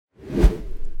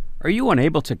Are you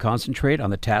unable to concentrate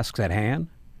on the tasks at hand?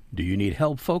 Do you need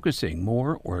help focusing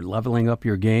more or leveling up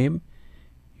your game?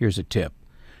 Here's a tip.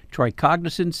 Try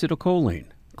Cognizin Citicoline,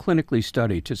 clinically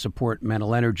studied to support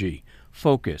mental energy,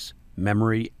 focus,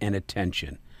 memory, and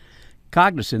attention.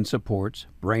 Cognizin supports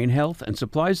brain health and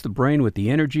supplies the brain with the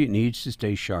energy it needs to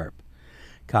stay sharp.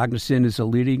 Cognizin is a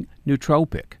leading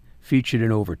nootropic, featured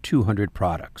in over 200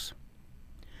 products.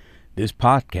 This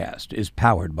podcast is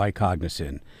powered by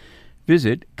Cognizin.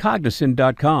 Visit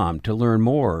cognizin.com to learn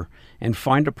more and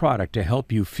find a product to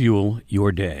help you fuel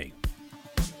your day.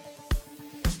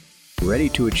 Ready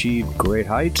to achieve great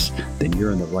heights? Then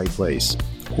you're in the right place.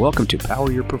 Welcome to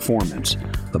Power Your Performance,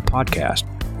 the podcast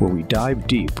where we dive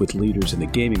deep with leaders in the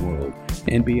gaming world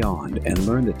and beyond and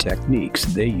learn the techniques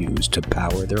they use to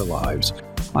power their lives.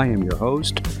 I am your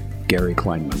host, Gary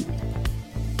Kleinman.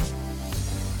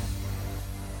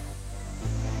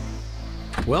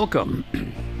 Welcome.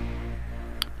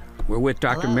 We're with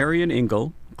Dr. Hello. Marianne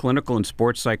Engle, clinical and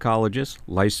sports psychologist,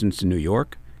 licensed in New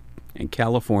York and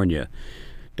California.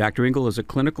 Dr. Engle is a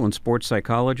clinical and sports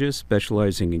psychologist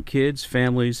specializing in kids,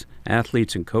 families,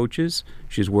 athletes, and coaches.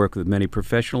 She's worked with many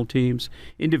professional teams,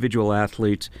 individual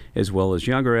athletes, as well as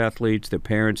younger athletes, their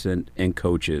parents, and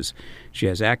coaches. She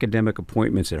has academic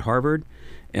appointments at Harvard,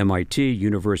 MIT,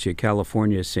 University of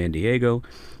California, San Diego,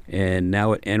 and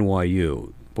now at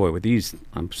NYU. Boy, with these,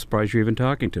 I'm surprised you're even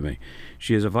talking to me.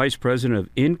 She is a vice president of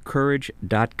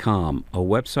Encourage.com, a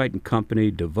website and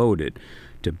company devoted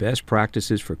to best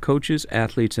practices for coaches,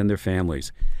 athletes, and their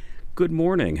families. Good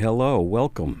morning. Hello.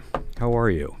 Welcome. How are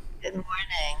you? Good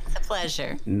morning. It's a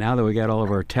pleasure. Now that we got all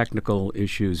of our technical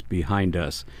issues behind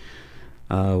us,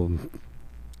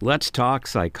 let's talk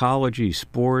psychology,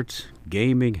 sports,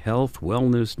 gaming, health,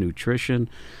 wellness, nutrition,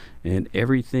 and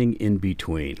everything in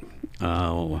between.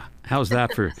 How's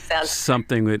that for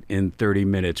something in 30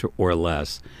 minutes or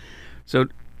less? So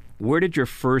where did your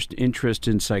first interest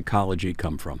in psychology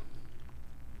come from?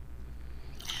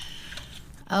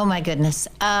 Oh, my goodness.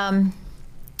 Well,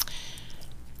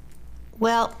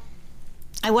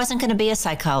 I wasn't going to be a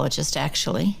psychologist,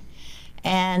 actually.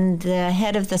 And the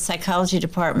head of the psychology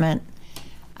department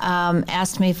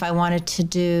asked me if I wanted to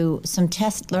do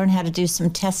learn how to do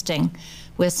some testing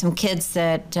with some kids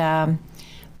that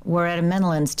were at a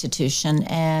mental institution,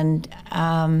 and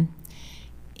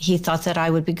he thought that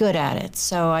I would be good at it.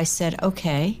 So I said,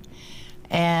 okay.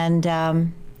 And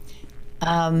the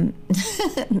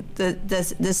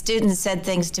students said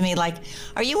things to me like,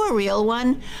 "Are you a real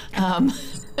one?"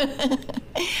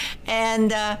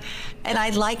 And I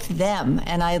liked them,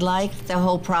 and I liked the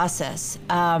whole process.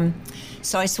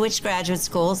 So I switched graduate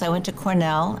schools. I went to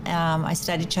Cornell. I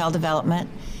studied child development,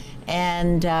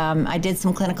 and I did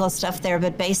some clinical stuff there,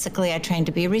 but basically I trained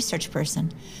to be a research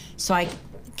person. So I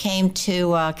came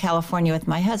to California with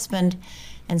my husband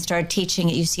and started teaching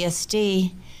at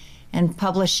UCSD and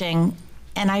publishing,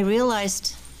 and I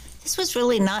realized this was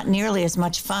really not nearly as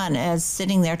much fun as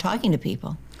sitting there talking to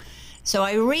people. So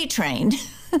I retrained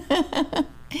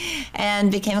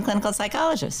and became a clinical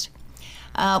psychologist.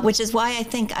 Which is why I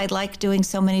think I like doing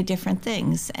so many different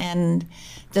things. And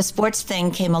the sports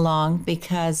thing came along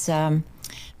because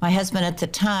my husband at the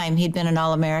time, he'd been an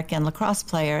All-American lacrosse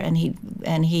player,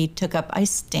 and he took up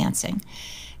ice dancing.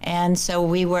 And so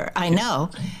I know,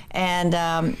 and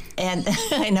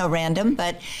I know random,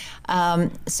 but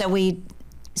so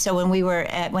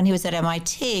when he was at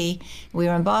MIT, we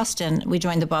were in Boston. We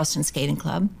joined the Boston Skating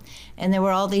Club, and there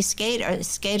were all these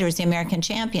skaters, the American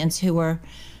champions, who were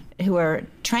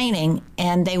training,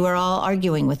 and they were all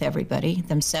arguing with everybody,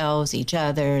 themselves, each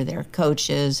other, their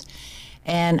coaches.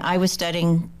 And I was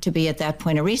studying to be, at that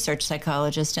point, a research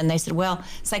psychologist. And they said, well,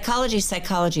 psychology,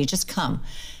 just come.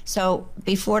 So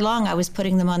before long, I was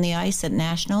putting them on the ice at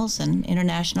nationals and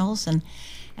internationals. And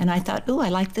I thought, ooh, I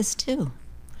like this too.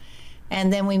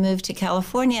 And then we moved to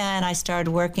California, and I started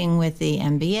working with the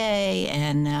NBA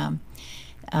and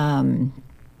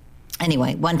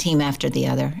anyway, one team after the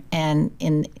other, and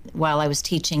while I was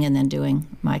teaching and then doing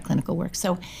my clinical work.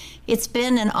 So it's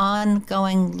been an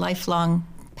ongoing, lifelong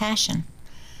passion.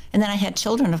 And then I had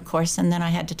children, of course, and then I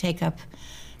had to take up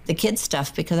the kids'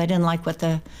 stuff because I didn't like what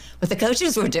the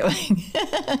coaches were doing.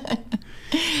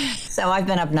 So I've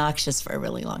been obnoxious for a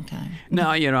really long time. No,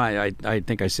 I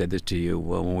think I said this to you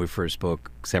when we first spoke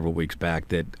several weeks back,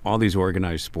 that all these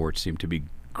organized sports seem to be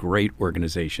great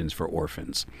organizations for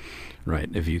orphans, right?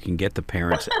 If you can get the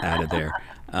parents out of there,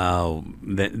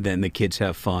 then the kids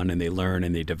have fun and they learn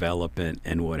and they develop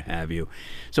and what have you.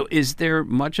 So is there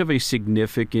much of a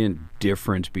significant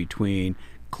difference between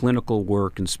clinical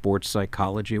work and sports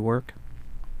psychology work?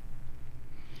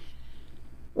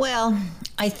 Well,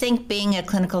 I think being a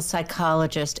clinical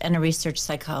psychologist and a research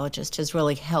psychologist has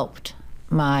really helped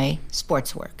my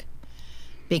sports work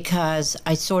because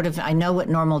I know what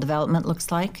normal development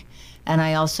looks like, and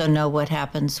I also know what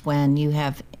happens when you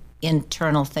have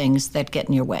internal things that get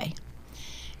in your way.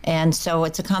 And so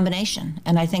it's a combination,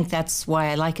 and I think that's why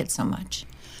I like it so much.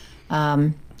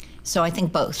 So I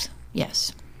think both,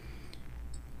 yes.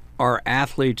 Are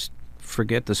athletes,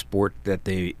 forget the sport that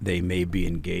they may be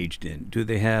engaged in, do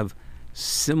they have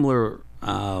similar,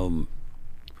 for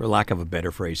lack of a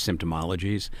better phrase,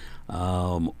 symptomologies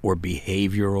or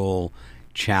behavioral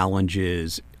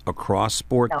challenges across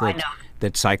sport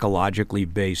that's psychologically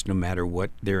based no matter what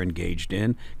they're engaged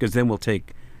in? Because then we'll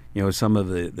take some of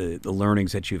the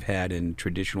learnings that you've had in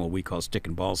traditional, we call stick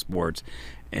and ball sports,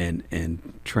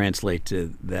 and translate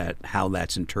to that, how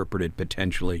that's interpreted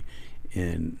potentially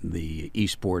in the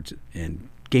esports and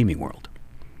gaming world.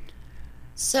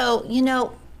 So,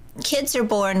 kids are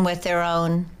born with their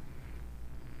own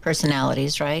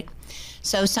personalities, right?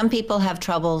 So some people have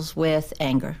troubles with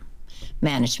anger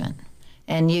management.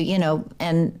 And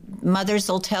and mothers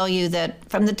will tell you that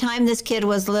from the time this kid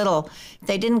was little, if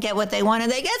they didn't get what they wanted,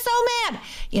 they get so mad,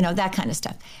 that kind of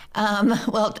stuff.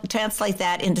 Well, translate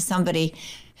that into somebody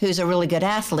who's a really good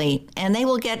athlete, and they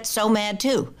will get so mad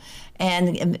too.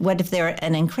 And what if they're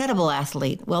an incredible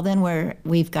athlete? Well, then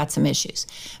we've got some issues,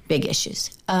 big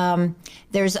issues.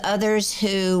 There's others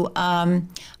who are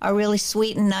really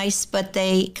sweet and nice, but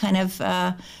they kind of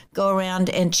go around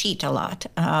and cheat a lot.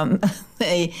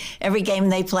 Every game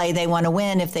they play, they want to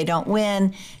win. If they don't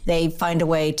win, they find a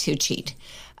way to cheat.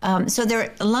 So there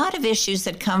are a lot of issues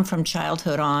that come from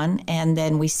childhood on, and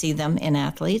then we see them in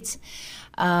athletes.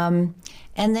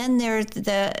 And then there's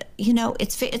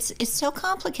it's so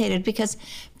complicated because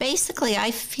basically I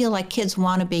feel like kids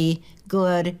want to be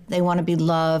good, they want to be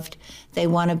loved, they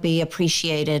want to be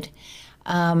appreciated.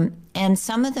 And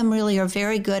some of them really are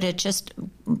very good at just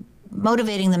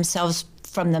motivating themselves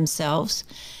from themselves.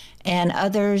 And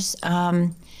others,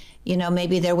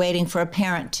 maybe they're waiting for a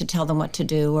parent to tell them what to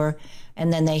do,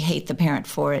 and then they hate the parent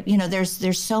for it.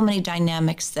 There's so many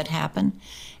dynamics that happen.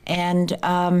 And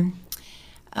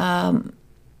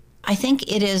I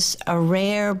think it is a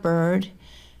rare bird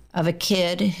of a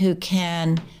kid who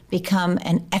can become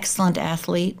an excellent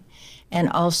athlete and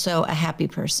also a happy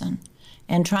person.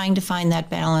 And trying to find that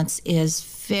balance is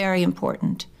very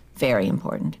important,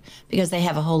 because they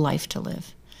have a whole life to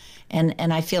live. And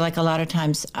I feel like a lot of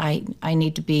times I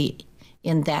need to be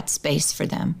in that space for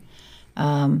them.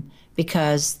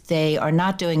 Because they are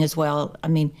not doing as well. I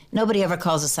mean, nobody ever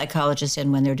calls a psychologist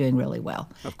in when they're doing really well.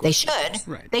 They should.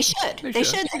 Right. They should. They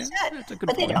should. That's a good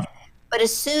but point. They don't. But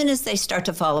as soon as they start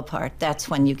to fall apart, that's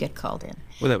when you get called in.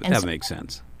 Well, that makes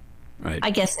sense. Right.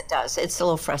 I guess it does. It's a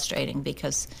little frustrating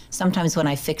because sometimes when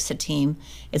I fix a team,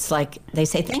 it's like they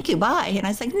say, thank you, bye. And I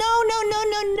was like,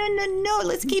 no,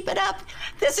 let's keep it up.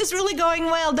 This is really going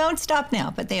well. Don't stop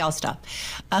now. But they all stop.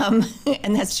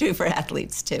 And that's true for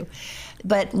athletes, too.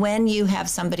 But when you have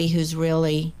somebody who's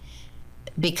really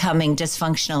becoming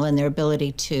dysfunctional in their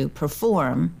ability to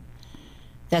perform,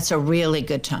 that's a really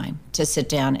good time to sit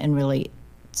down and really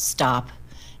stop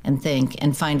and think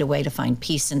and find a way to find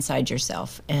peace inside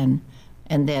yourself and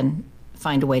then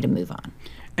find a way to move on.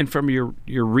 And from your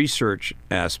research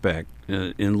aspect,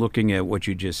 in looking at what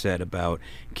you just said about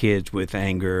kids with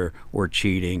anger or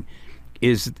cheating,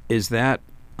 is that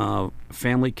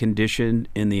family condition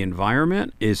in the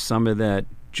environment? Is some of that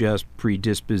just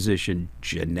predisposition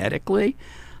genetically?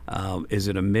 Is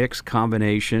it a mixed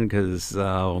combination? Because,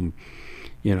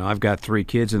 I've got 3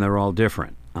 kids and they're all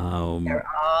different. They're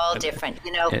all different.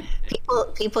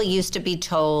 People used to be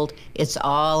told it's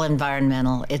all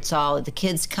environmental. It's all, the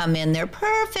kids come in, they're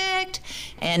perfect,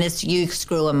 and it's you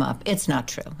screw them up. It's not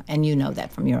true, and you know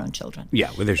that from your own children.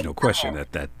 Yeah, well, there's no question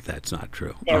that's not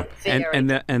true.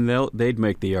 They'd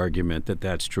make the argument that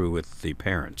that's true with the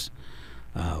parents.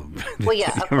 Well,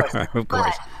 yeah, of course. Of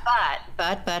course.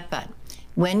 But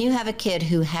when you have a kid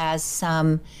who has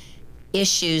some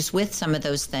issues with some of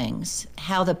those things,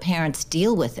 how the parents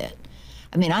deal with it.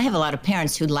 I mean, I have a lot of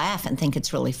parents who laugh and think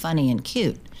it's really funny and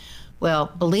cute. Well,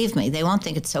 believe me, they won't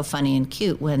think it's so funny and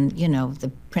cute when,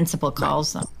 the principal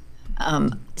calls them.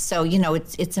 So,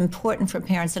 it's important for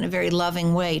parents in a very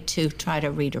loving way to try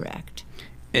to redirect.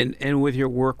 And with your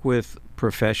work with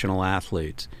professional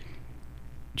athletes,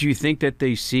 do you think that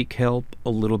they seek help a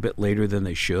little bit later than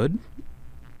they should?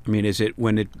 I mean, is it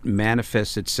when it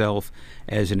manifests itself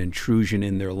as an intrusion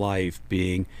in their life,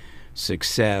 being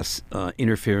success,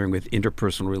 interfering with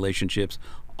interpersonal relationships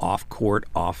off court,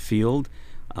 off field,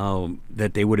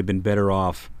 that they would have been better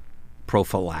off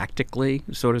prophylactically,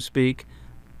 so to speak,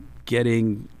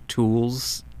 getting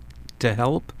tools to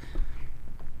help?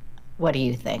 What do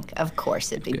you think? Of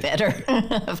course it'd be Okay. better.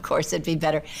 Of course it'd be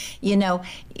better.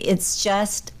 It's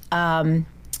just in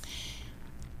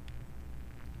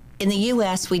the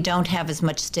U.S., we don't have as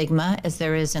much stigma as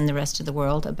there is in the rest of the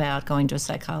world about going to a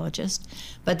psychologist.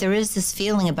 But there is this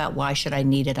feeling about, why should I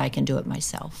need it? I can do it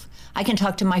myself. I can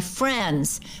talk to my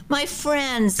friends. My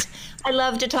friends. I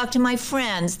love to talk to my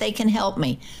friends. They can help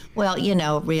me. Well,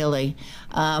 really,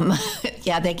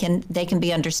 yeah, they can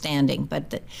be understanding,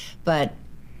 but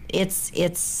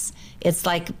it's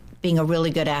like being a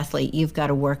really good athlete. You've got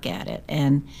to work at it,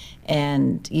 and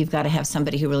you've got to have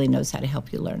somebody who really knows how to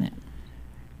help you learn it.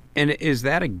 And is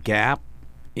that a gap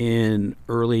in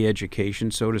early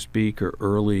education, so to speak, or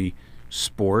early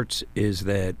sports, is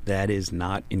that is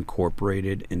not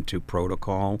incorporated into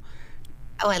protocol?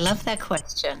 Oh, I love that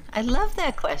question. I love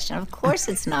that question. Of course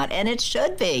it's not, and it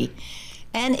should be.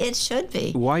 And it should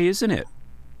be. Why isn't it?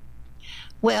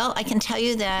 Well, I can tell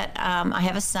you that I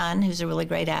have a son who's a really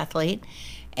great athlete,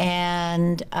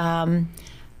 and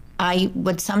I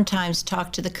would sometimes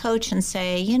talk to the coach and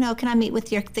say, can I meet with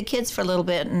the kids for a little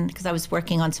bit? And because I was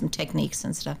working on some techniques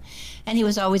and stuff, and he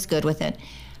was always good with it.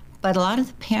 But not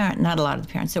a lot of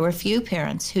the parents, there were a few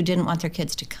parents who didn't want their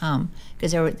kids to come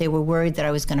because they were worried that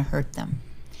I was going to hurt them.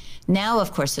 Now,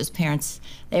 of course, those parents,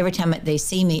 every time they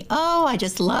see me, oh, I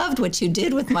just loved what you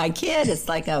did with my kid. It's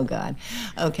like, oh, God.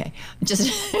 Okay.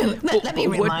 Just let me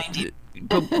remind you.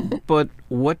 But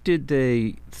what did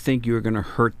they think you were going to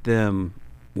hurt them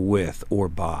with or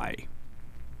by?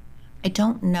 I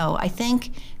don't know. I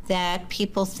think that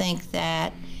people think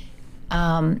that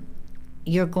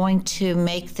you're going to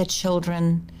make the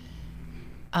children,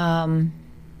 I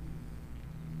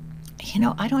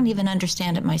don't even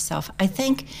understand it myself. I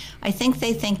think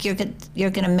they think you're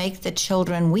going to make the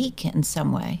children weak in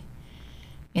some way,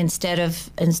 instead of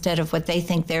what they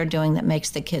think they're doing that makes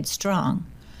the kids strong.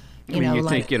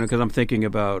 Think, because I'm thinking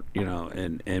about,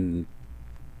 and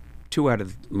 2 out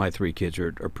of my 3 kids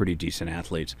are pretty decent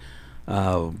athletes.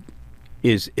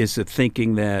 Is the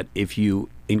thinking that if you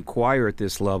inquire at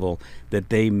this level, that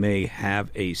they may have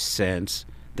a sense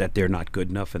that they're not good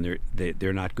enough, and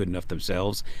they're not good enough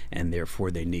themselves, and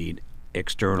therefore they need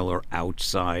external or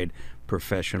outside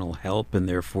professional help, and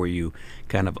therefore you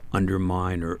kind of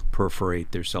undermine or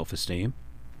perforate their self-esteem?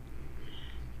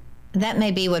 That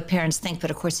may be what parents think,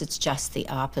 but of course it's just the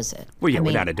opposite. Well, yeah,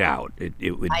 without a doubt, it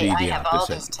would be the opposite. I have all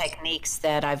these techniques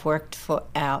that I've worked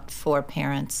out for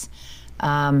parents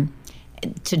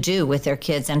to do with their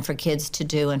kids, and for kids to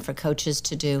do, and for coaches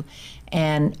to do.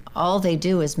 And all they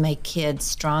do is make kids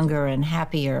stronger and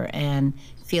happier and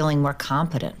feeling more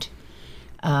competent.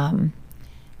 And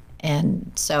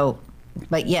so,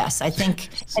 but yes, I think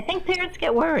parents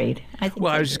get worried. I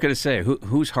was just going to say,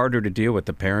 who's harder to deal with,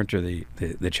 the parent or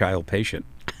the child patient?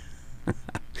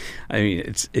 I mean,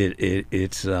 it's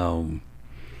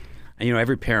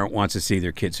every parent wants to see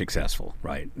their kid successful,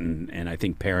 right? And I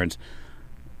think parents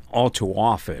all too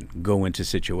often go into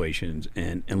situations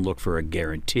and look for a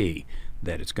guarantee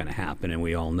that it's going to happen. And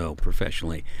we all know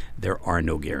professionally there are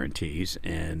no guarantees.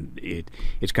 And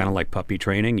it's kind of like puppy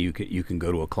training. You can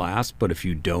go to a class, but if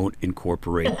you don't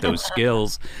incorporate those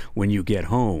skills when you get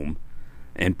home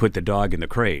and put the dog in the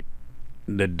crate,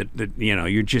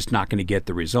 you're just not going to get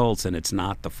the results, and it's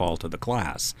not the fault of the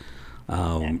class.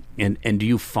 And do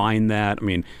you find that? I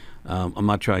mean, I'm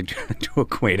not trying to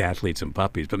equate athletes and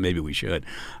puppies, but maybe we should.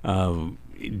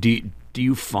 Do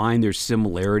you find there's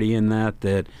similarity in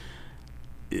that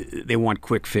they want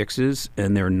quick fixes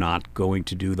and they're not going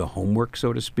to do the homework,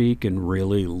 so to speak, and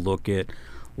really look at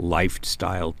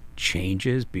lifestyle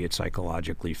changes, be it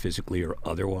psychologically, physically, or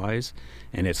otherwise?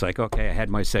 And it's like, okay, I had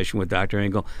my session with Dr.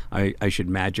 Engle. I should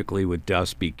magically, with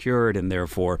dust, be cured, and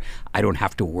therefore I don't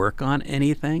have to work on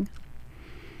anything?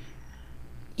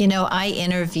 I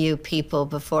interview people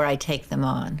before I take them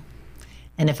on.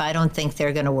 And if I don't think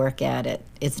they're going to work at it,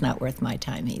 it's not worth my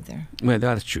time either. Well,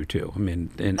 that's true too. I mean,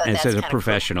 and as a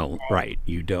professional, right?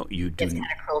 You do. It's kind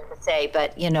of cruel to say,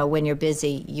 but when you're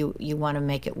busy, you want to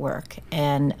make it work.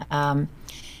 And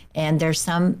there's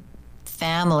some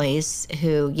families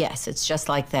who, yes, it's just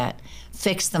like that.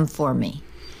 Fix them for me,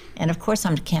 and of course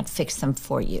I can't fix them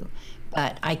for you,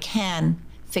 but I can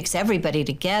fix everybody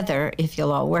together if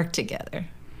you'll all work together,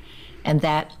 and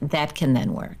that can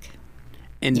then work.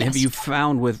 And yes. Have you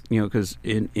found with, because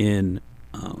in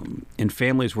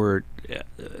families where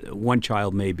one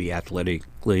child may be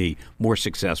athletically more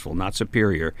successful, not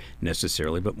superior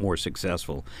necessarily, but more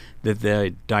successful, that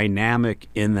the dynamic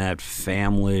in that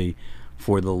family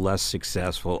for the less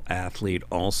successful athlete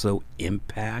also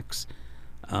impacts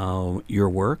your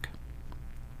work?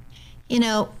 You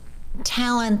know,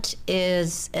 talent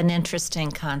is an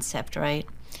interesting concept, right?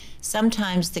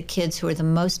 Sometimes the kids who are the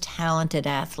most talented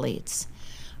athletes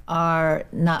are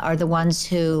the ones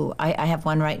who I have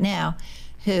one right now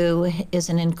who is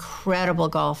an incredible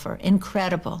golfer,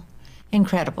 incredible.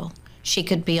 She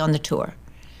could be on the tour,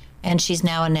 and she's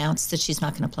now announced that she's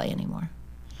not going to play anymore.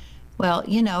 Well,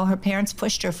 you know, her parents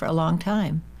pushed her for a long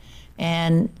time,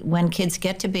 and when kids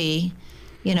get to be,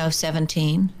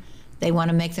 17, they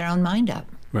want to make their own mind up.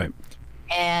 Right.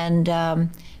 And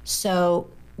so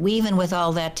even with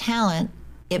all that talent,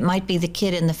 it might be the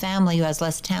kid in the family who has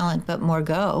less talent but more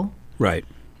go. Right.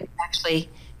 It's actually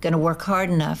going to work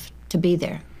hard enough to be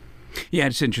there. Yeah,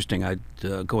 it's interesting.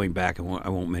 Going back, I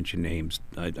won't mention names.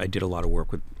 I did a lot of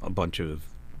work with a bunch of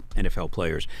NFL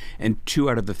players, and 2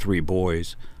 out of the 3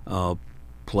 boys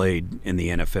played in the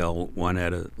NFL. One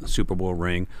had a Super Bowl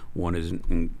ring.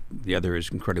 The other is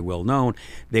incredibly well known.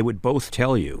 They would both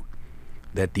tell you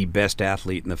that the best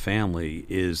athlete in the family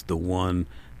is the one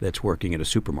that's working at a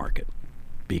supermarket,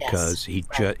 because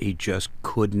yes, he just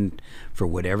couldn't, for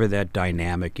whatever that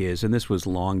dynamic is. And this was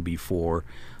long before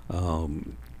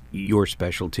your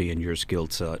specialty and your skill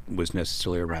set was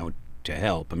necessarily around to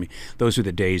help. I mean, those are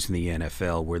the days in the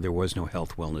NFL where there was no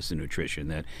health, wellness, and nutrition.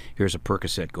 That here's a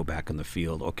Percocet, go back on the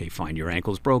field. Okay, fine, your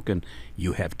ankle's broken.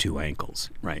 You have 2 ankles,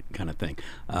 right? Kind of thing.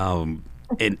 And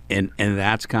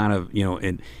that's kind of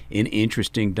an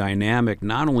interesting dynamic,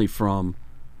 not only from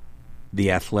the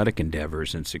athletic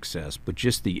endeavors and success, but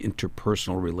just the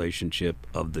interpersonal relationship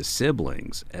of the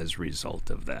siblings as a result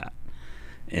of that.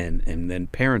 And then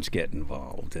parents get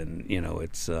involved, and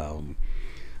it's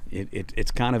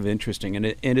kind of interesting, and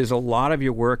it is a lot of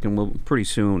your work, and we'll pretty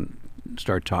soon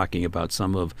start talking about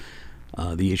some of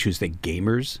the issues that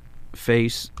gamers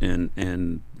face,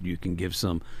 and you can give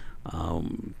some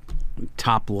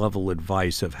top level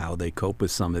advice of how they cope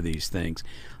with some of these things.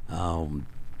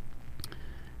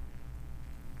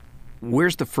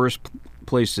 Where's the first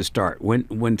place to start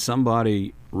when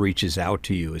somebody reaches out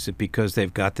to you? Is it because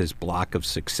they've got this block of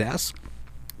success?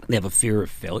 They have a fear of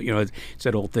failure. It's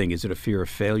that old thing. Is it a fear of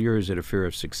failure? Is it a fear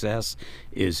of success?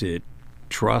 Is it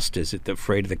trust? Is it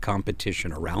afraid of the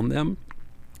competition around them?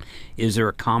 Is there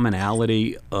a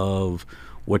commonality of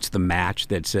what's the match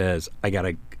that says, I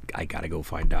gotta go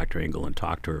find Dr. Engle and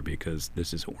talk to her because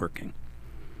this isn't working?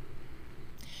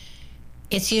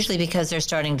 It's usually because they're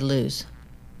starting to lose.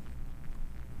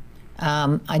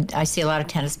 I see a lot of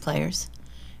tennis players,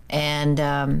 and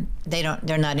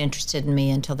they're not interested in me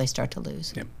until they start to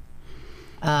lose. Yep.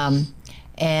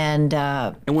 And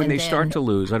when they start to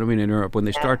lose, I don't mean to interrupt. When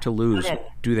they start to lose,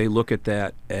 do they look at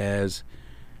that as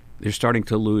they're starting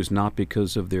to lose not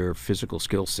because of their physical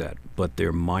skill set, but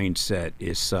their mindset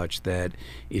is such that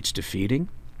it's defeating?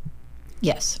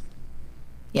 Yes.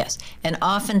 And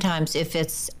oftentimes, if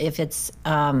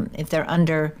they're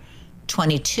under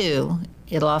 22,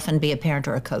 it'll often be a parent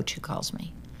or a coach who calls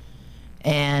me.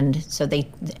 And so the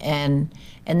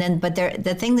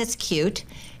thing that's cute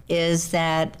is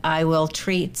that I will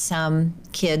treat some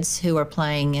kids who are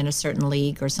playing in a certain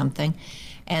league or something,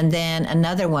 and then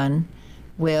another one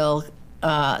will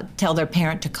tell their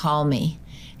parent to call me,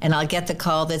 and I'll get the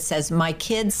call that says, my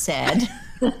kid said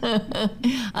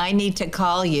I need to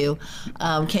call you.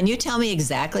 Can you tell me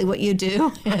exactly what you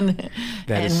do and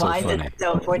why that's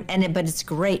so important? But it's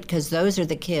great because those are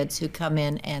the kids who come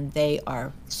in and they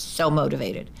are so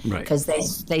motivated because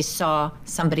they saw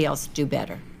somebody else do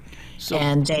better,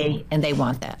 and they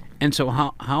want that. And so,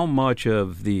 how much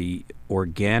of the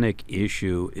organic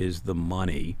issue is the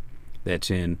money that's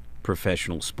in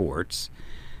professional sports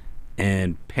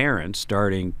and parents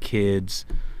starting kids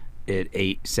at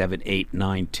 8, 7, 8,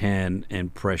 9, 10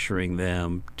 and pressuring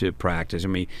them to practice? I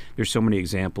mean, there's so many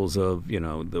examples of,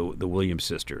 the Williams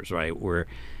sisters, right, where,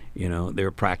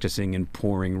 they're practicing in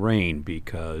pouring rain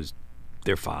because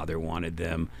their father wanted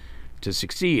them to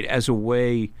succeed as a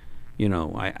way,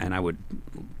 I would,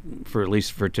 at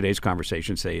least for today's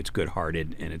conversation, say it's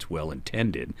good-hearted and it's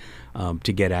well-intended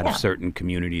to get out of certain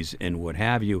communities and what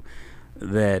have you,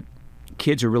 that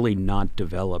kids are really not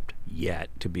developed yet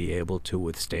to be able to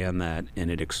withstand that,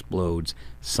 and it explodes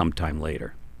sometime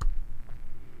later.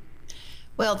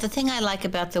 Well, the thing I like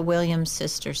about the Williams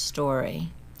sister story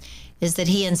is that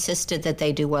he insisted that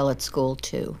they do well at school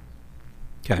too.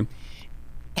 Okay.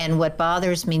 And what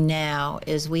bothers me now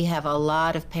is we have a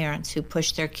lot of parents who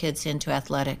push their kids into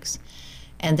athletics,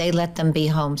 and they let them be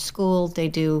homeschooled. They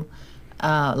do,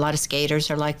 a lot of skaters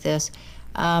are like this,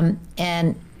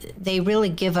 and they really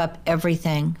give up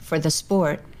everything for the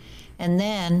sport. And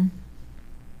then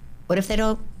what if they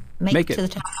don't make it to the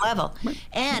top level. Right.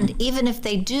 And even if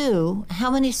they do,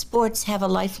 how many sports have a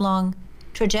lifelong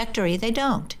trajectory? They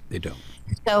don't. They don't.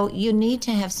 So you need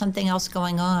to have something else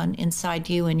going on inside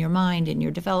you and your mind and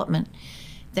your development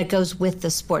that goes with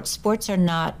the sports. Sports are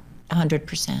not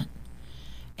 100%.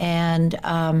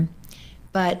 And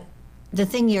but the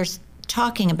thing you're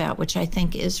talking about, which I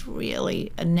think is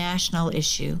really a national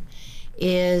issue,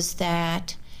 is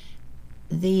that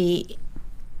the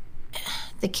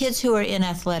kids who are in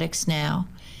athletics now,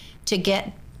 to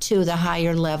get to the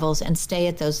higher levels and stay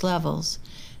at those levels,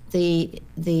 they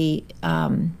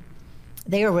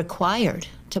are required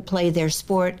to play their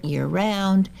sport year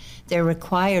round. They're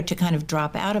required to kind of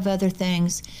drop out of other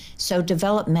things. So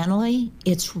developmentally,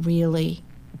 it's really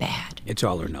bad. It's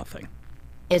all or nothing.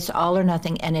 It's all or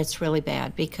nothing, and it's really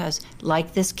bad because,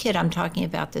 like this kid I'm talking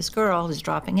about, this girl who's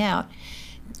dropping out,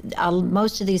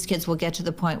 most of these kids will get to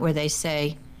the point where they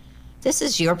say, this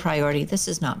is your priority, this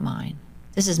is not mine.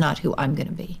 This is not who I'm going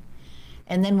to be.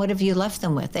 And then what have you left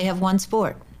them with? They have one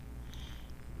sport.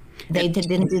 They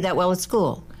didn't do that well at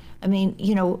school. I mean,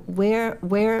 you know, where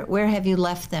have you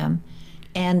left them?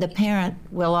 And the parent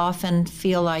will often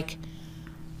feel like,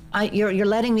 you're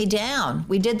letting me down.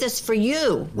 We did this for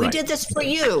you. We Right. did this for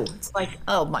you. It's like,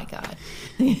 oh my God,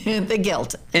 the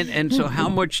guilt. And so how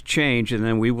much change, and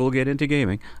then we will get into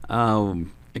gaming,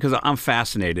 because I'm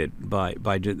fascinated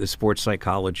by the sports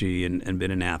psychology and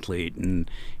being an athlete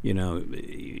and, you know,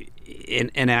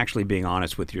 and actually being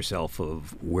honest with yourself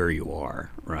of where you are,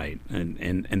 right?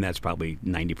 And that's probably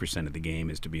 90% of the game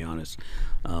is to be honest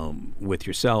with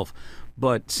yourself.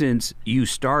 But since you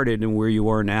started and where you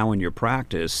are now in your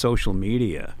practice, social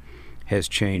media has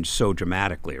changed so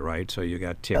dramatically, right? So you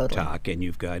got TikTok and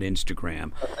you've got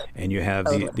Instagram, and you have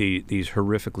these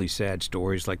horrifically sad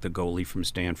stories like the goalie from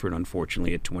Stanford,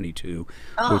 unfortunately at 22,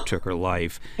 who took her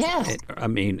life. Yes. I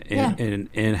mean,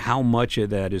 and how much of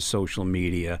that is social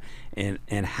media,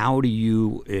 and how do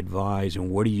you advise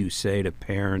and what do you say to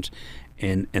parents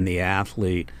and the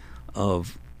athlete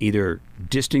of either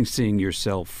distancing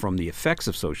yourself from the effects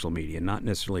of social media, not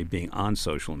necessarily being on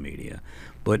social media,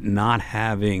 but not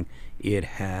having it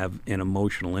have an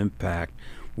emotional impact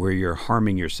where you're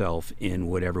harming yourself in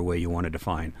whatever way you want to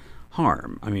define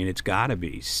harm. I mean, it's got to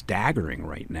be staggering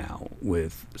right now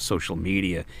with social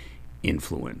media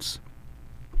influence.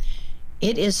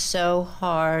 It is so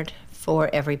hard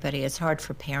for everybody. It's hard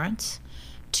for parents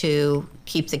to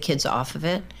keep the kids off of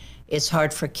it. It's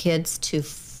hard for kids to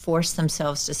force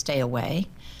themselves to stay away.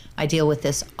 I deal with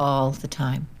this all the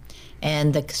time.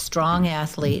 And the strong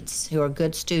athletes who are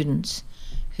good students,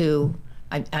 who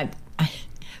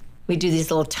we do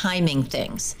these little timing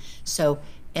things. So,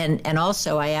 and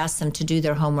also I ask them to do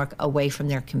their homework away from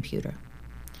their computer.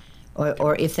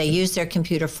 Or if they use their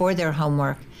computer for their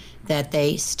homework, that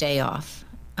they stay off.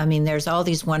 I mean, there's all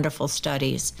these wonderful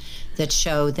studies that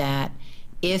show that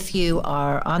if you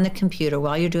are on the computer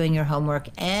while you're doing your homework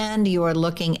and you're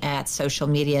looking at social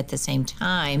media at the same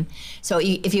time, so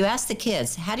if you ask the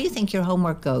kids, how do you think your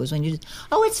homework goes when you,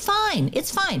 oh, it's fine, it's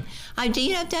fine. I do,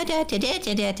 you know, da da da da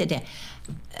da da da.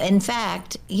 In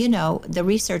fact, you know, the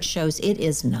research shows it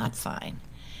is not fine.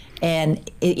 And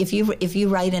if you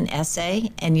write an essay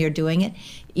and you're doing it,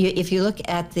 if you look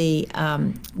at the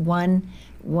one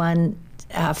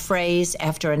phrase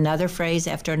after another phrase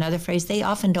after another phrase, they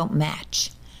often don't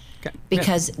match. Okay.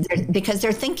 Because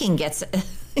their thinking gets,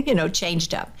 you know,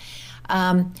 changed up.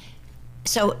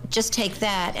 So just take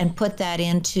that and put that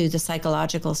into the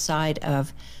psychological side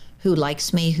of who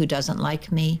likes me, who doesn't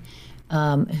like me,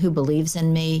 who believes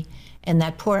in me, and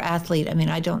that poor athlete. I mean,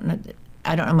 I don't know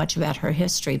much about her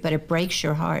history, but it breaks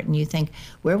your heart, and you think,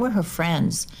 where were her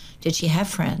friends? Did she have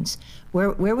friends?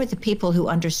 Where were the people who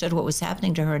understood what was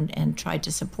happening to her and tried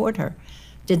to support her?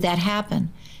 Did that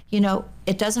happen? You know,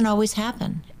 it doesn't always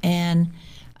happen. And,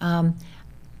 you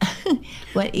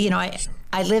know,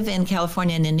 I live in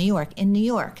California and in New York. In New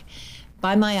York,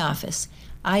 by my office,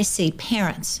 I see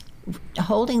parents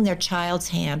holding their child's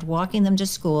hand, walking them to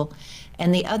school,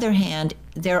 and the other hand,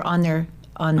 they're on their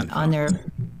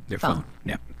phone.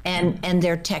 Yeah. And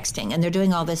they're texting and they're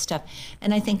doing all this stuff.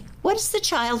 And I think, what does the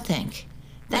child think?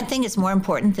 That thing is more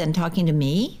important than talking to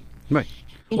me? Right.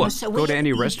 You Well, know, so go we to have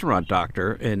any to- restaurant,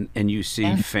 doctor, and you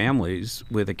see families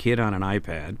with a kid on an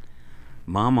iPad,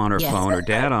 mom on her Yes, phone or that's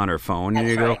dad right. on her phone, and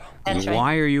That's you go, right. That's right.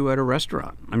 why are you at a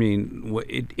restaurant? I mean,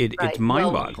 it's Right.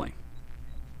 mind-boggling.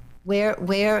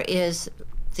 Where is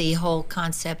the whole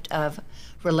concept of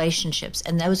relationships?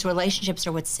 And those relationships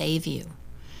are what save you.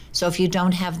 So if you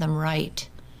don't have them right,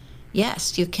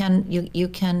 yes, you can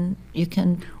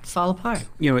fall apart.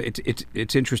 You know,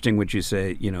 it's interesting what you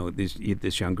say. You know,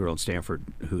 this young girl at Stanford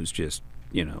who's just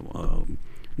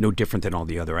no different than all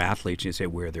the other athletes. You say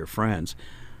we're their friends.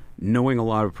 Knowing a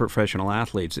lot of professional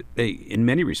athletes, in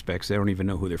many respects, they don't even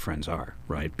know who their friends are,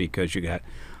 right? Because you got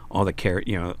all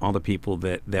the people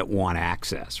that want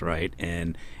access, right?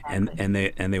 And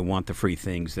they want the free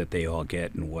things that they all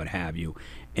get and what have you.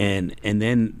 And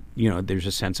then there's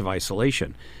a sense of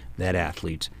isolation that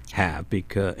athletes have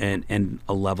because and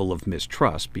a level of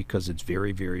mistrust because it's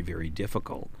very, very, very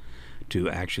difficult to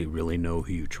actually really know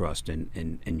who you trust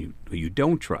and who you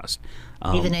don't trust.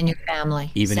 Even in your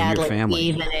family. Sadly,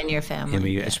 Even in your family. I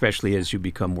mean, especially as you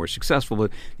become more successful.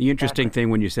 But the interesting thing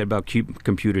when you said about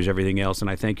computers, everything else, and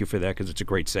I thank you for that because it's a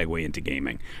great segue into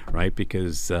gaming, right?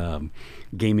 Because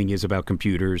gaming is about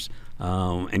computers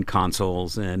and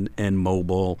consoles and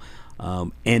mobile.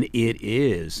 And it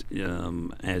is,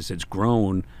 as it's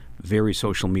grown, very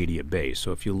social media based.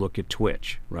 So if you look at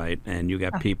Twitch, right, and you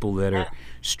got people that are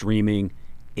streaming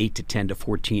 8 to 10 to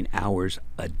 14 hours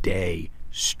a day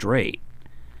straight.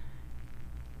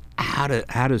 How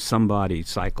does somebody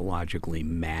psychologically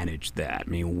manage that? I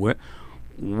mean,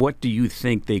 what do you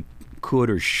think they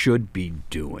could or should be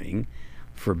doing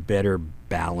for better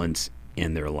balance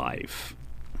in their life?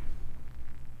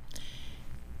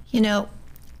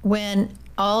 When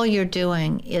all you're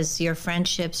doing is your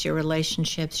friendships, your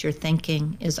relationships, your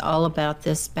thinking is all about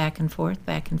this back and forth,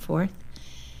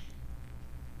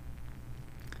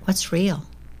 what's real?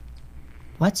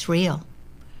 What's real?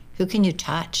 Who can you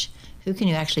touch? Who can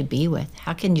you actually be with?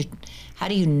 How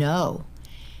do you know?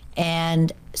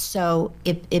 And so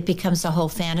it becomes a whole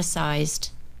fantasized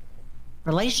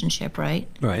relationship, right?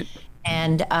 Right.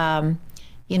 And,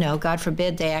 God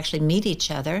forbid they actually meet each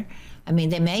other. I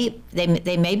mean, they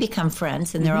may become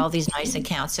friends, and there are all these nice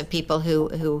accounts of people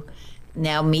who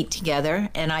now meet together,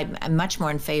 and I'm much more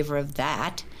in favor of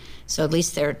that. So at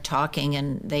least they're talking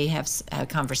and they have a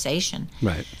conversation.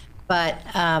 Right. But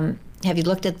have you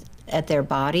looked at their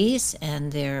bodies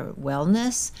and their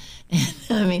wellness?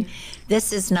 I mean, it's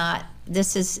the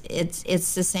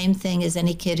same thing as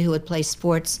any kid who would play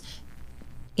sports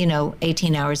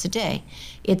 18 hours a day.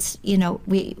 It's,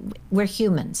 we're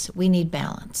humans. We need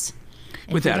balance.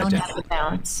 Without a doubt. If we don't have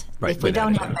balance, Right, if we without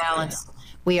don't a have doubt. balance,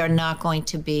 we are not going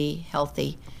to be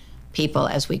healthy people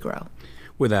as we grow.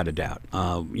 Without a doubt.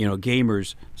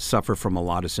 Gamers suffer from a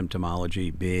lot of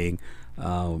symptomology being,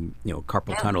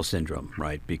 carpal tunnel syndrome,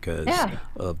 right? Because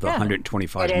of the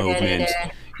 125 movements.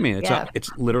 I mean,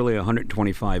 it's literally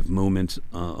 125 movements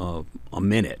a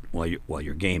minute while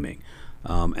you're gaming.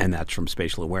 And that's from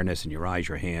spatial awareness in your eyes,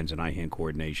 your hands, and eye-hand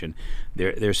coordination.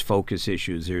 There's focus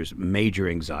issues. There's major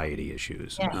anxiety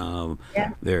issues.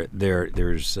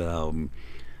 There's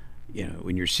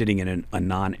when you're sitting in a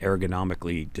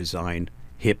non-ergonomically designed,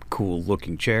 hip,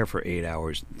 cool-looking chair for 8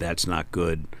 hours, that's not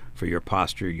good for your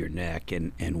posture, your neck,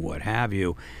 and what have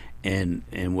you. And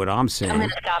what I'm saying... I'm going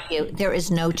to stop you. There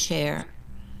is no chair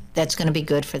that's going to be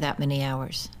good for that many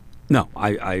hours. No,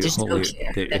 I Just wholly.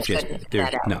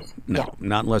 no Not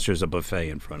unless there's a buffet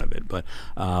in front of it. But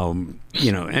and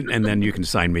then you can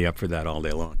sign me up for that all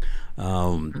day long.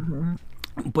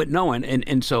 But no,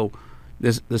 and so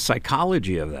the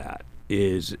psychology of that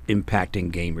is impacting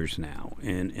gamers now,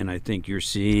 and I think you're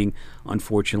seeing,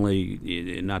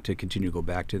 unfortunately, not to continue to go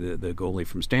back to the goalie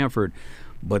from Stanford,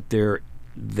 but there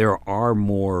are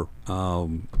more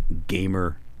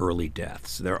gamer early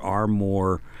deaths. There are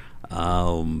more.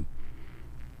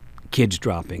 Kids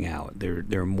dropping out.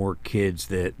 There are more kids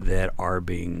that are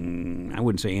being, I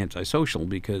wouldn't say antisocial,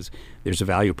 because there's a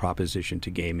value proposition to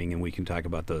gaming, and we can talk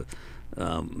about the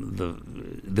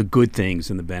good things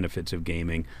and the benefits of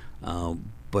gaming,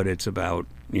 but it's about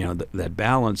that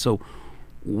balance. So,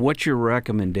 what's your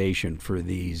recommendation for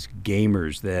these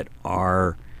gamers that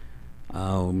are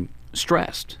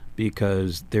stressed?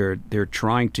 Because they're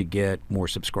trying to get more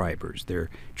subscribers, they're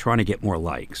trying to get more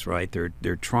likes, right?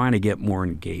 They're trying to get more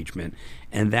engagement,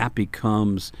 and that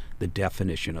becomes the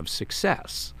definition of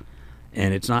success.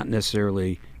 And it's not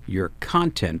necessarily your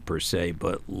content per se,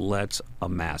 but let's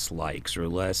amass likes, or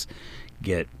let's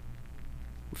get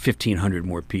 1,500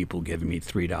 more people giving me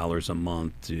 $3 a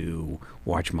month to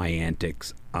watch my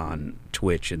antics on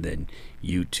Twitch and then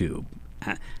YouTube.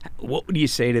 What would you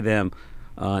say to them?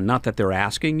 Not that they're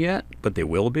asking yet, but they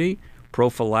will be.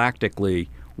 Prophylactically,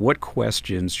 what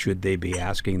questions should they be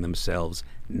asking themselves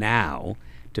now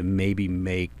to maybe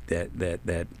make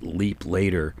that leap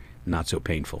later not so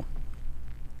painful?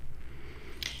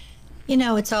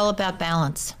 It's all about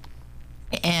balance.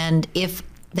 And if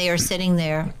they are sitting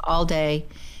there all day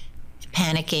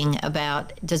panicking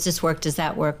about, does this work, does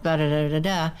that work, blah, blah, blah, blah,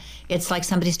 blah, it's like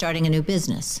somebody starting a new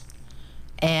business.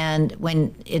 And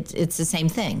when it's the same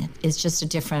thing, it's just a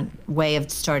different way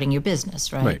of starting your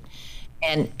business, right? Right.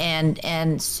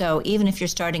 And so even if you're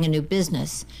starting a new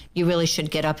business, you really should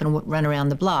get up and run around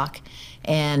the block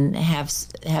and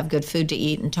have good food to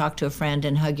eat and talk to a friend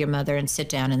and hug your mother and sit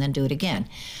down and then do it again.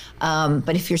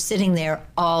 But if you're sitting there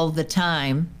all the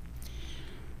time,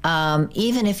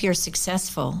 even if you're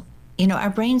successful, our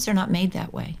brains are not made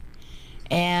that way.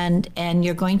 And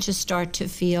you're going to start to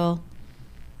feel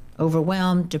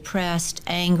overwhelmed, depressed,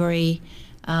 angry.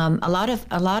 A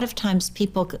lot of times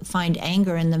people find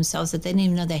anger in themselves that they didn't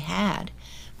even know they had,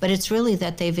 but it's really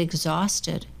that they've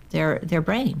exhausted their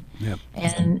brain. Yep.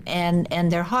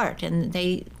 and their heart, and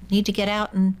they need to get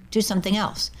out and do something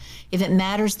else. If it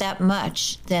matters that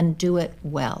much, then do it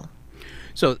well.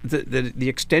 So the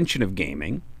extension of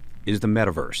gaming is the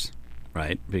metaverse,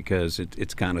 right? Because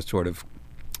it's kind of sort of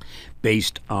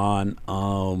based on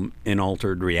an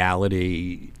altered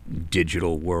reality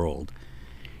digital world.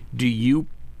 Do you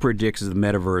predict, because the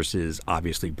metaverse is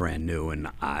obviously brand new, and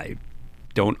I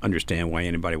don't understand why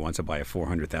anybody wants to buy a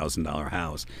 $400,000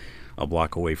 house a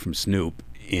block away from Snoop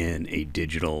in a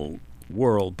digital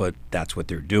world, but that's what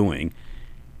they're doing.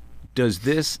 Does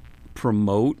this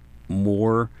promote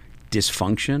more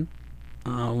dysfunction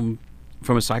from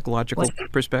a psychological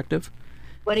perspective?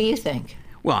 What do you think?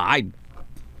 Well,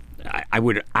 I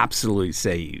would absolutely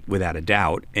say without a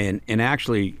doubt, and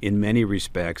actually in many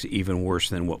respects even worse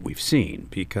than what we've seen,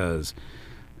 because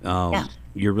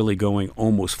you're really going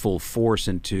almost full force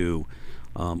into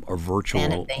a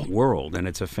virtual world, and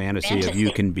it's a fantasy of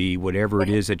you can be whatever it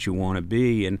is that you want to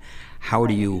be, and how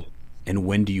do you and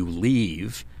when do you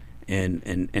leave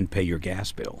and pay your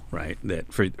gas bill, right?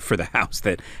 That for the house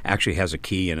that actually has a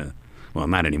key and well,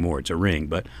 not anymore, it's a ring,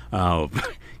 but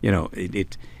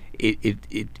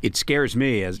it scares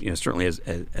me, as certainly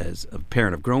as a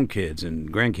parent of grown kids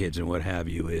and grandkids and what have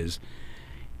you, is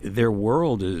their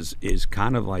world is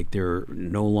kind of like they're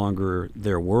no longer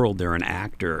their world. They're an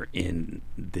actor in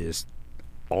this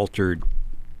altered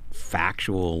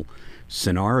factual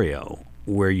scenario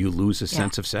where you lose a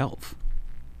sense of self.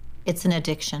 It's an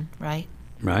addiction, right?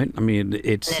 Right? I mean,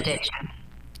 it's an addiction.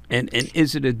 And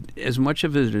is it as much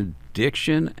of an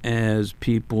addiction as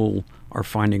people are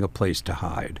finding a place to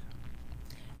hide?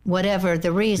 Whatever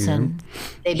the reason,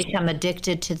 they become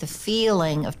addicted to the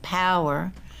feeling of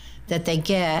power that they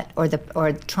get,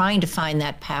 or trying to find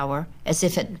that power as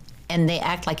if and they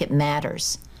act like it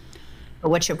matters. But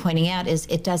what you're pointing out is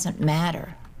it doesn't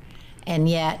matter. And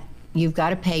yet you've got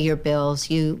to pay your bills.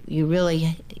 You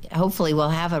really, hopefully, will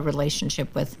have a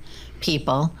relationship with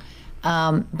people.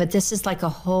 But this is like a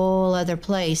whole other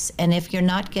place. And if you're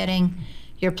not getting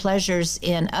your pleasures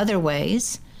in other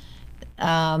ways,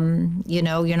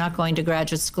 you're not going to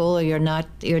graduate school, or you're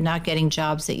not getting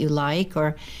jobs that you like,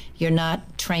 or you're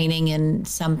not training in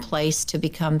some place to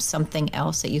become something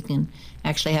else that you can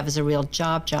actually have as a real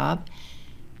job.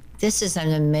 This is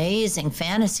an amazing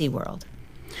fantasy world.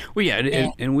 Well, yeah,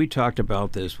 and we talked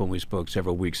about this when we spoke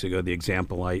several weeks ago. The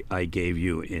example I gave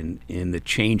you in the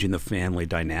change in the family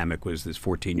dynamic was this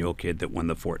 14-year-old kid that won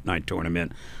the Fortnite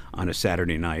tournament on a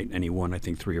Saturday night, and he won, I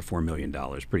think, $3 or $4 million.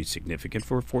 Pretty significant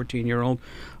for a 14-year-old.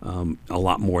 A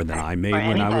lot more than I made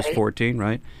when I was 14,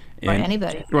 right? Or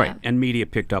anybody. Right. Yeah. And media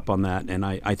picked up on that, and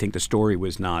I think the story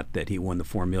was not that he won the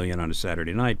 $4 million on a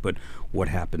Saturday night, but what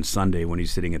happened Sunday when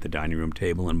he's sitting at the dining room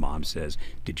table and mom says,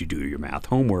 "Did you do your math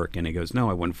homework?" And he goes,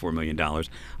 "No, I won $4 million.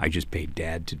 I just paid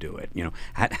dad to do it."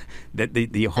 That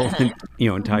the whole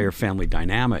entire family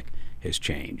dynamic has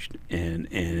changed, and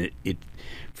it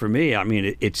for me, I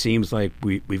mean, it seems like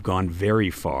we've gone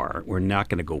very far. We're not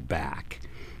going to go back.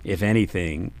 If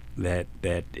anything, that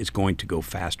is going to go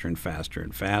faster and faster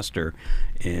and faster,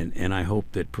 and I hope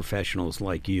that professionals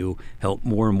like you help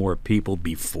more and more people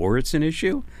before it's an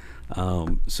issue,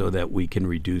 so that we can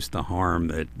reduce the harm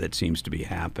that seems to be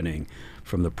happening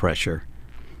from the pressure.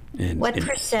 What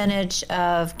percentage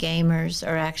of gamers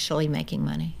are actually making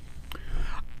money?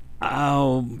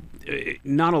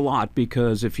 Not a lot,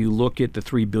 because if you look at the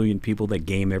 3 billion people that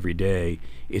game every day,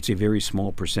 it's a very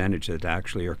small percentage that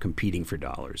actually are competing for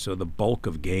dollars. So the bulk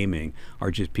of gaming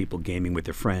are just people gaming with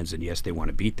their friends, and yes, they want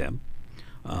to beat them,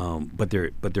 but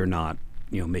they're not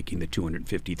making the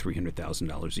 $250,000,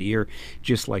 $300,000 a year,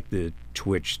 just like the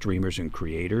Twitch streamers and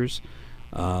creators.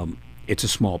 It's a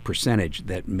small percentage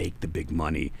that make the big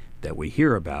money that we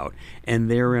hear about,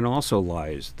 and therein also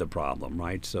lies the problem,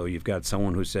 right? So you've got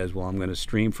someone who says, well, I'm going to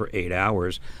stream for 8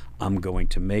 hours, I'm going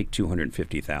to make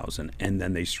 $250,000, and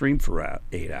then they stream for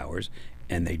 8 hours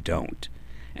and they don't.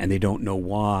 and they don't know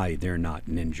why they're not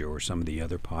Ninja or some of the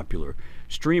other popular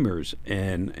streamers.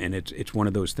 And it's one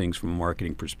of those things from a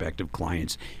marketing perspective.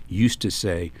 Clients used to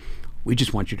say, we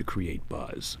just want you to create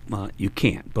buzz. Well, you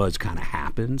can't. Buzz kind of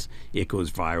happens. It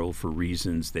goes viral for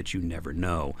reasons that you never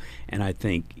know. And I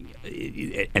think,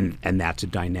 and that's a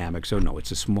dynamic. So no,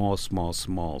 it's a small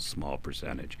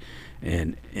percentage.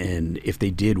 And if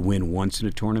they did win once in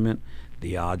a tournament,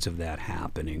 the odds of that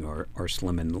happening are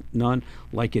slim and none.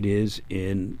 Like it is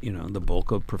in, the bulk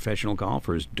of professional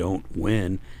golfers don't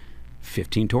win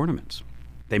 15 tournaments.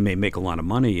 They may make a lot of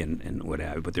money and what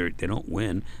have you, but they don't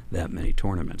win that many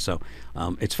tournaments. So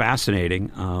it's fascinating.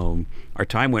 Our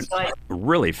time went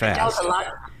really fast.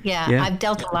 I've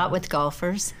dealt a lot with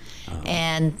golfers,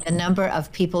 and the number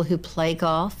of people who play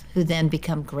golf who then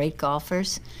become great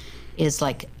golfers is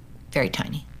like very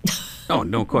tiny. Oh,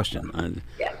 no question.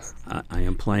 Yes. I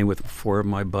am playing with 4 of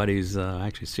my buddies,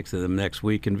 actually 6 of them next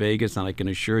week in Vegas, and I can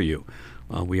assure you,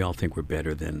 we all think we're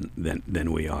better than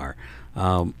we are.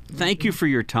 Thank you for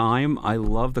your time. I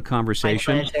love the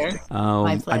conversation.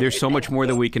 My pleasure. There's so much more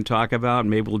that we can talk about.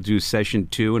 Maybe we'll do session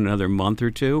 2 in another month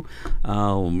or 2.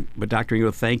 But Dr.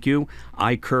 Engle, thank you.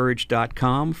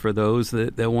 iCourage.com for those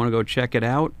that want to go check it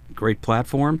out. Great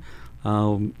platform.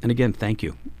 And again, thank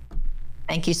you.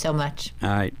 Thank you so much. All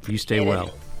right. You stay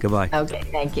well. Goodbye. Okay.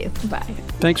 Thank you. Bye.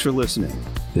 Thanks for listening.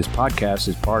 This podcast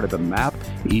is part of the MAP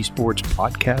Esports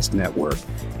Podcast Network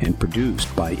and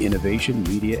produced by Innovation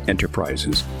Media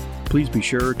Enterprises. Please be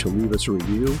sure to leave us a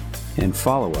review and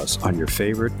follow us on your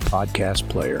favorite podcast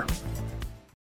player.